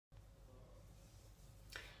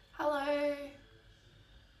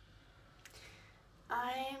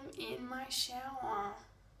my shower.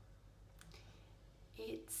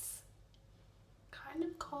 It's kind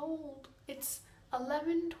of cold. It's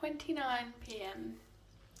 11:29 p.m.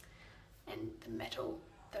 and the metal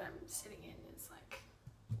that I'm sitting in is like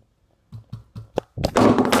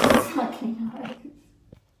fucking hot.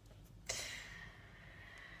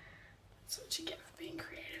 That's what you get for being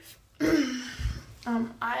creative.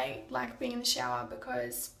 I like being in the shower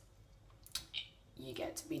because you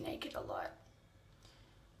get to be naked a lot.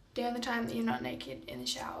 The only time that you're not naked in the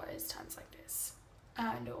shower is times like this.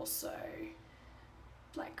 And also,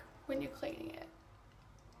 like, when you're cleaning it,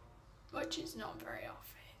 which is not very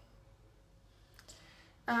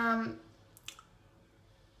often.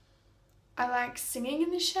 I like singing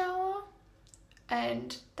in the shower,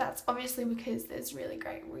 and that's obviously because there's really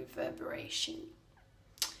great reverberation.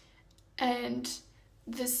 And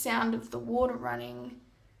the sound of the water running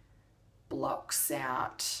blocks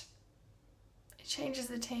out, it changes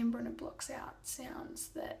the timbre and it blocks out sounds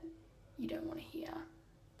that you don't want to hear.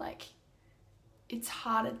 Like, it's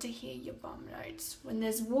harder to hear your bum notes when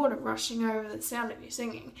there's water rushing over the sound of you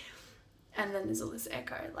singing, and then there's all this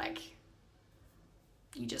echo. Like,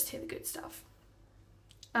 you just hear the good stuff.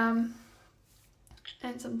 And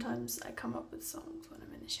sometimes I come up with songs when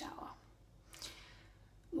I'm in the shower.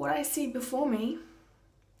 What I see before me,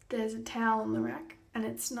 there's a towel on the rack, and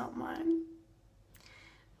it's not mine.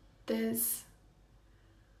 There's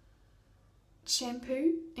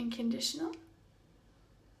shampoo and conditioner,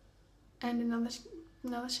 and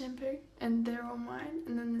another shampoo, and they're all mine.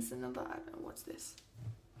 And then there's another, I don't know, what's this?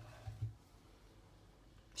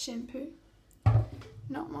 Shampoo,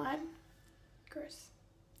 not mine. Gross.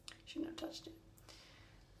 Shouldn't have touched it.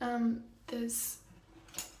 There's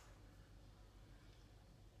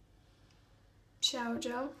shower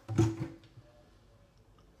gel.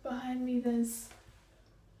 Behind me there's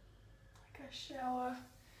like a shower.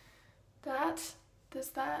 There's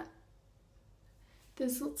that.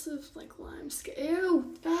 There's lots of like lime scale.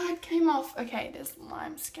 Ew, that came off. Okay, there's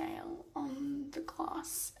lime scale on the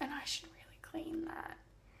glass, and I should really clean that.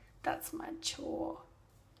 That's my chore.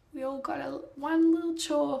 We all got one little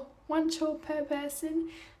chore, one chore per person,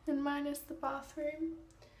 and mine is the bathroom.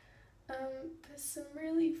 There's some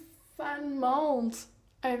really fun mold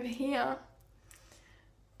over here.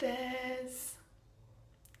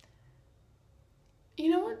 You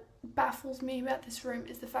know what baffles me about this room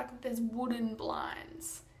is the fact that there's wooden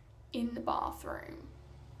blinds in the bathroom,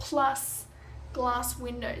 plus glass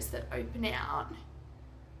windows that open out.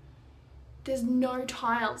 There's no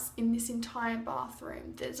tiles in this entire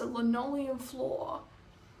bathroom. There's a linoleum floor,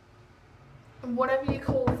 and whatever you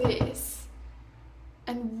call this,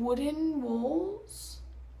 and wooden walls.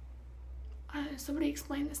 Somebody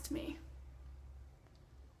explain this to me.